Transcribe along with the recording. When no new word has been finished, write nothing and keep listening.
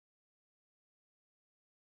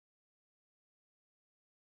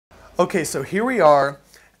Okay, so here we are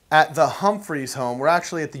at the Humphreys home. We're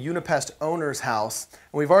actually at the Unipest owner's house,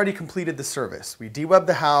 and we've already completed the service. We dewebbed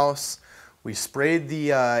the house, we sprayed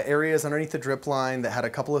the areas underneath the drip line that had a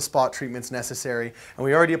couple of spot treatments necessary, and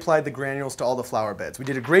we already applied the granules to all the flower beds. We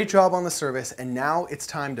did a great job on the service, and now it's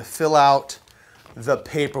time to fill out the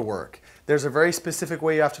paperwork. There's a very specific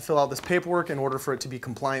way you have to fill out this paperwork in order for it to be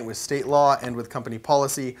compliant with state law and with company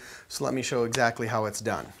policy, so let me show exactly how it's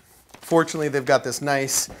done. Fortunately, they've got this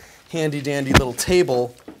nice handy dandy little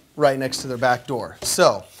table right next to their back door.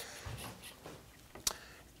 So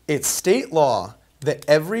it's state law that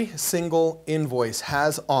every single invoice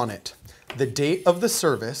has on it the date of the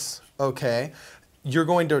service, okay? You're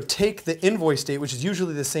going to take the invoice date, which is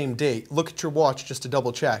usually the same date, look at your watch just to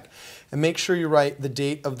double check, and make sure you write the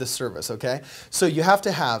date of the service, okay? So you have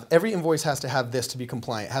to have, every invoice has to have this to be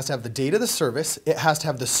compliant. It has to have the date of the service, it has to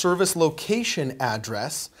have the service location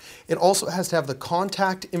address, it also has to have the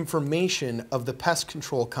contact information of the pest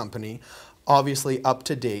control company, obviously up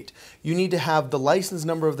to date. You need to have the license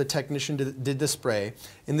number of the technician that did the spray.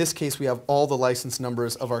 In this case, we have all the license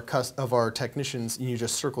numbers of our technicians, and you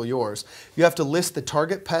just circle yours. You have to list the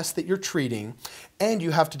target pest that you're treating, and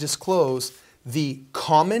you have to disclose the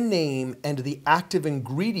common name and the active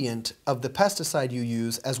ingredient of the pesticide you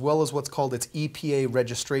use, as well as what's called its EPA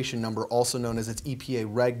registration number, also known as its EPA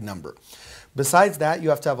reg number. Besides that, you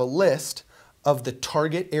have to have a list of the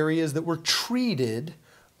target areas that were treated,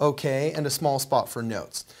 okay, and a small spot for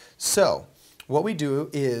notes. So what we do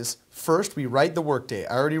is first we write the work date.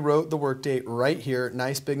 I already wrote the work date right here,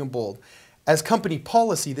 nice, big, and bold. As company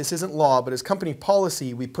policy, this isn't law, but as company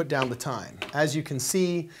policy, we put down the time. As you can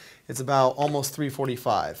see, it's about almost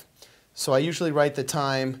 3:45. So I usually write the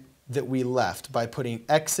time that we left by putting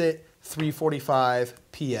exit 3:45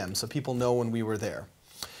 p.m. so people know when we were there.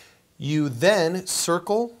 You then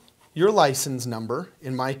circle your license number.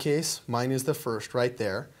 In my case, mine is the first right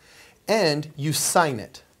there, and you sign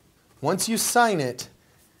it. Once you sign it,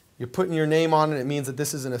 you're putting your name on it. It means that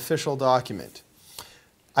this is an official document.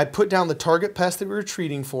 I put down the target pest that we were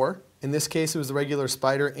treating for. In this case, it was the regular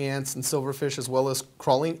spider, ants, and silverfish, as well as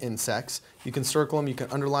crawling insects. You can circle them, you can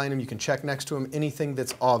underline them, you can check next to them, anything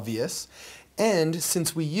that's obvious. And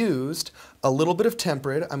since we used a little bit of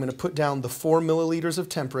temperate, I'm going to put down the 4 milliliters of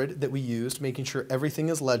temperate that we used, making sure everything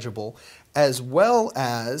is legible, as well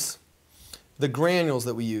as the granules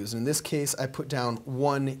that we used. In this case, I put down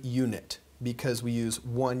 1 unit because we use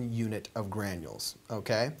 1 unit of granules,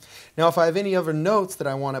 okay? Now, if I have any other notes that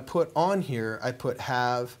I want to put on here, I put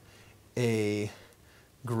have a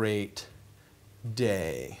great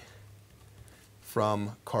day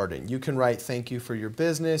from Cardon. You can write thank you for your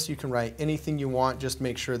business, you can write anything you want, just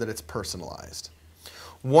make sure that it's personalized.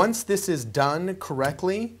 Once this is done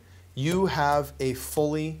correctly, you have a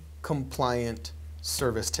fully compliant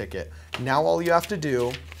service ticket. Now all you have to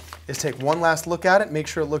do is take one last look at it, make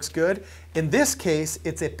sure it looks good. In this case,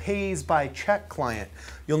 it's a pays by check client.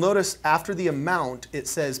 You'll notice after the amount, it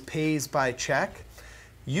says pays by check.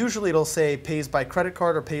 Usually it'll say pays by credit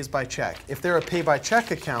card or pays by check. If they're a pay by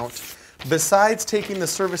check account, besides taking the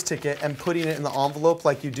service ticket and putting it in the envelope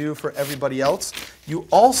like you do for everybody else, you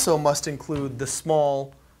also must include the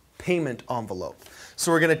small payment envelope.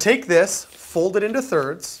 So we're going to take this, fold it into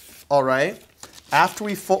thirds, all right? After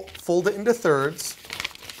we fold it into thirds,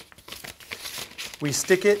 we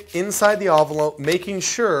stick it inside the envelope, making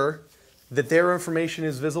sure that their information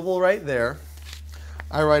is visible right there.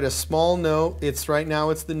 I write a small note. Right now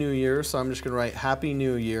it's the new year, so I'm just going to write Happy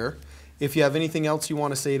New Year. If you have anything else you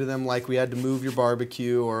want to say to them, like we had to move your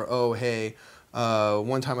barbecue, or oh, hey,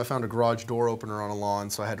 one time I found a garage door opener on a lawn,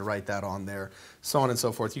 so I had to write that on there, so on and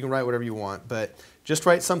so forth. You can write whatever you want, but just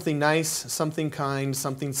write something nice, something kind,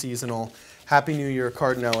 something seasonal. Happy New Year,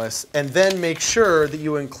 Cardon Ellis. And then make sure that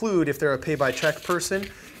you include, if they're a pay-by-check person,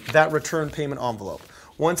 that return payment envelope.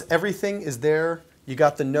 Once everything is there, you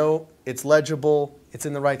got the note, it's legible, it's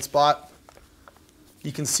in the right spot,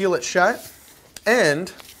 you can seal it shut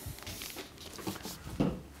and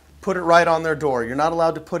put it right on their door. You're not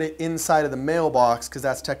allowed to put it inside of the mailbox because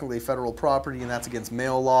that's technically federal property and that's against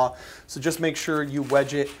mail law. So just make sure you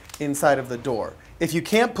wedge it inside of the door. If you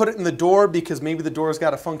can't put it in the door because maybe the door's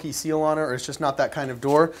got a funky seal on it or it's just not that kind of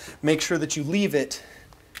door, make sure that you leave it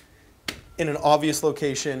in an obvious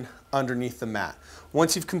location underneath the mat.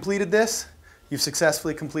 Once you've completed this, you've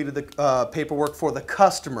successfully completed the paperwork for the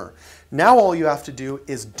customer. Now all you have to do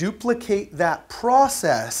is duplicate that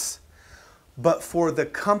process, but for the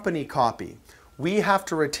company copy. We have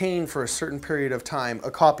to retain for a certain period of time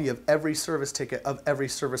a copy of every service ticket of every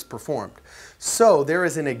service performed. So there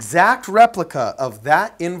is an exact replica of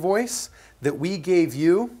that invoice that we gave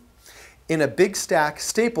you in a big stack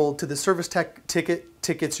stapled to the service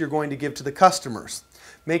tickets you're going to give to the customers.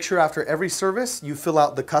 Make sure after every service you fill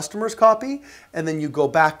out the customer's copy, and then you go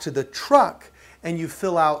back to the truck and you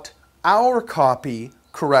fill out our copy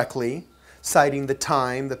correctly, citing the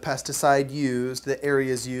time, the pesticide used, the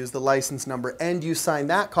areas used, the license number, and you sign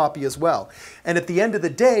that copy as well. And at the end of the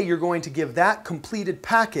day, you're going to give that completed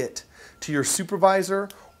packet to your supervisor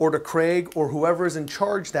or to Craig or whoever is in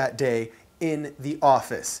charge that day in the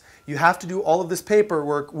office. You have to do all of this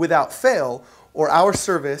paperwork without fail, or our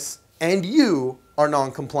service and you are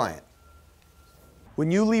non-compliant. When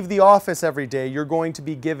you leave the office every day, you're going to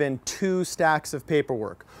be given 2 stacks of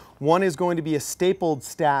paperwork. One is going to be a stapled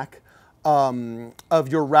stack of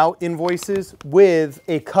your route invoices with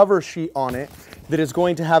a cover sheet on it that is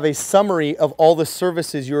going to have a summary of all the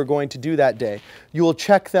services you are going to do that day. You will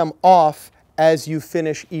check them off as you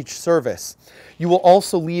finish each service. You will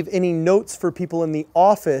also leave any notes for people in the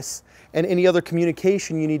office and any other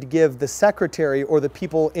communication you need to give the secretary or the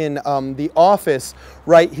people in the office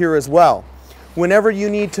right here as well. Whenever you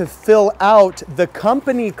need to fill out the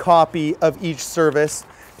company copy of each service,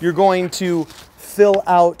 you're going to fill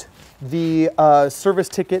out the service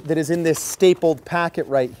ticket that is in this stapled packet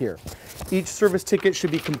right here. Each service ticket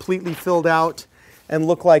should be completely filled out and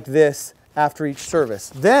look like this after each service.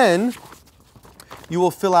 Then you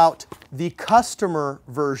will fill out the customer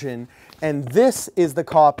version, and this is the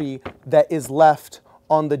copy that is left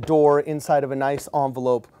on the door inside of a nice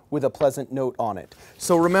envelope with a pleasant note on it.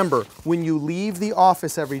 So remember, when you leave the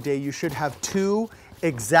office every day, you should have 2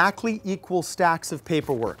 exactly equal stacks of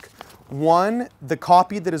paperwork. One, the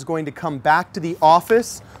copy that is going to come back to the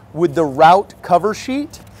office with the route cover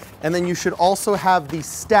sheet, and then you should also have the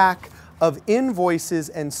stack of invoices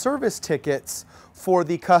and service tickets for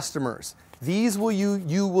the customers. These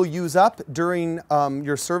you will use up during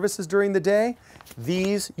your services during the day.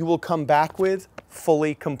 These you will come back with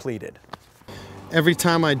fully completed. Every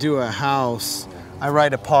time I do a house, I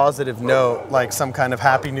write a positive note, like some kind of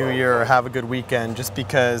Happy New Year or have a good weekend, just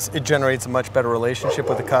because it generates a much better relationship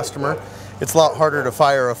with the customer. It's a lot harder to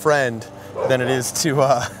fire a friend than it is to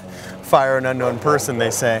fire an unknown person,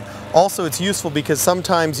 they say. Also, it's useful because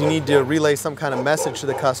sometimes you need to relay some kind of message to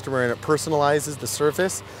the customer and it personalizes the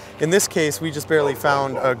surface. In this case, we just barely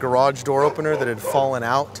found a garage door opener that had fallen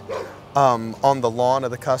out on the lawn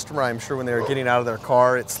of the customer. I'm sure when they were getting out of their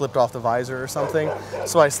car, it slipped off the visor or something.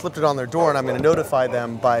 So I slipped it on their door, and I'm going to notify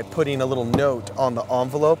them by putting a little note on the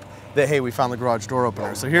envelope that, hey, we found the garage door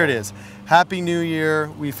opener. So here it is. Happy New Year.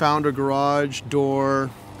 We found a garage door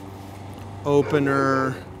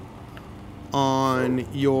opener on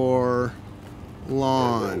your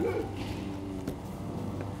lawn.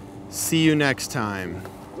 See you next time.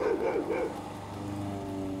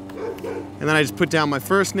 And then I just put down my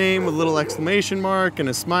first name with a little exclamation mark and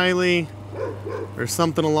a smiley or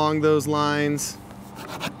something along those lines.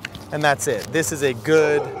 And that's it. This is a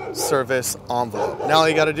good service envelope. Now all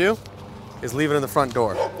you got to do is leave it in the front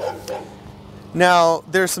door. Now,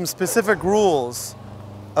 there's some specific rules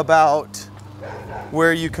about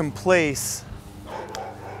where you can place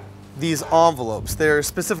these envelopes. There are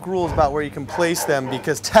specific rules about where you can place them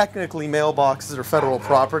because technically mailboxes are federal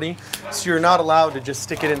property, so you're not allowed to just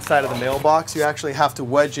stick it inside of the mailbox. You actually have to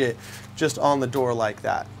wedge it just on the door like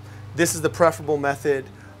that. This is the preferable method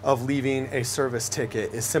of leaving a service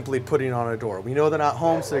ticket, is simply putting it on a door. We know they're not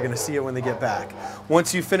home, so they're going to see it when they get back.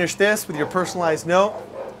 Once you finish this with your personalized note,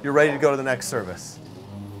 you're ready to go to the next service.